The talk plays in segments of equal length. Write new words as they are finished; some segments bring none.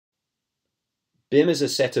BIM is a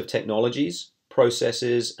set of technologies,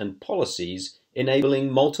 processes, and policies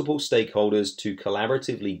enabling multiple stakeholders to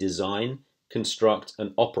collaboratively design, construct,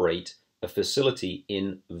 and operate a facility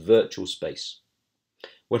in virtual space.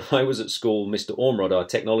 When I was at school, Mr. Ormrod, our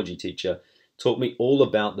technology teacher, taught me all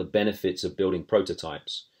about the benefits of building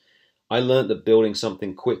prototypes. I learned that building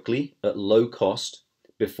something quickly at low cost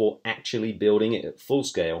before actually building it at full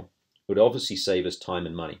scale would obviously save us time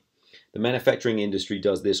and money. The manufacturing industry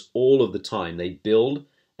does this all of the time. They build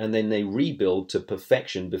and then they rebuild to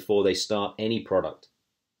perfection before they start any product.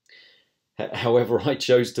 However, I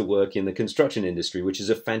chose to work in the construction industry, which is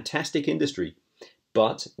a fantastic industry,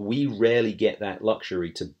 but we rarely get that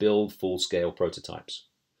luxury to build full-scale prototypes.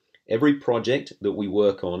 Every project that we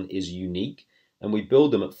work on is unique, and we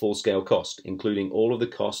build them at full-scale cost, including all of the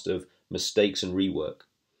cost of mistakes and rework.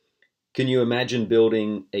 Can you imagine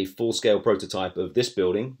building a full-scale prototype of this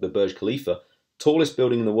building, the Burj Khalifa, tallest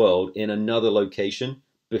building in the world, in another location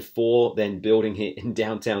before then building it in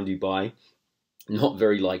downtown Dubai? Not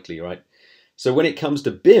very likely, right? So when it comes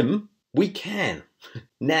to BIM, we can.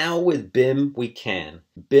 Now with BIM, we can.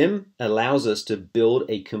 BIM allows us to build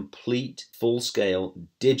a complete full-scale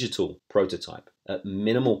digital prototype at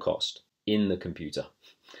minimal cost in the computer.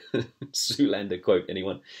 Zoolander quote,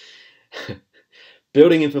 anyone?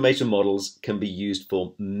 Building information models can be used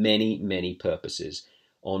for many, many purposes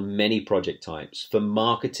on many project types. For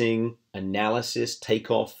marketing, analysis,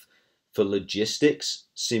 takeoff, for logistics,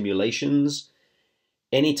 simulations,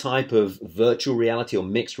 any type of virtual reality or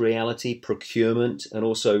mixed reality, procurement, and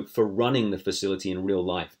also for running the facility in real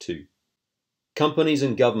life too. Companies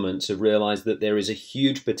and governments have realized that there is a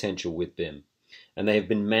huge potential with BIM, and they have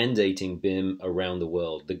been mandating BIM around the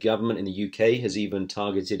world. The government in the UK has even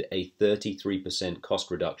targeted a 33%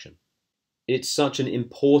 cost reduction. It's such an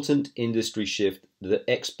important industry shift that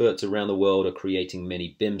experts around the world are creating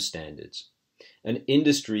many BIM standards. And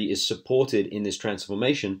industry is supported in this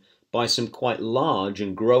transformation by some quite large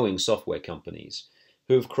and growing software companies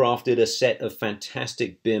who have crafted a set of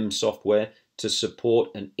fantastic BIM software to support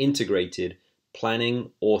an integrated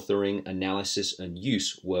planning, authoring, analysis, and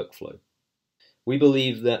use workflow. We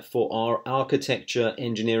believe that for our architecture,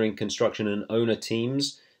 engineering, construction, and owner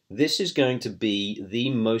teams, this is going to be the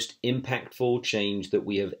most impactful change that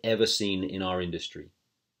we have ever seen in our industry.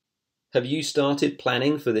 Have you started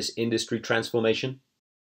planning for this industry transformation?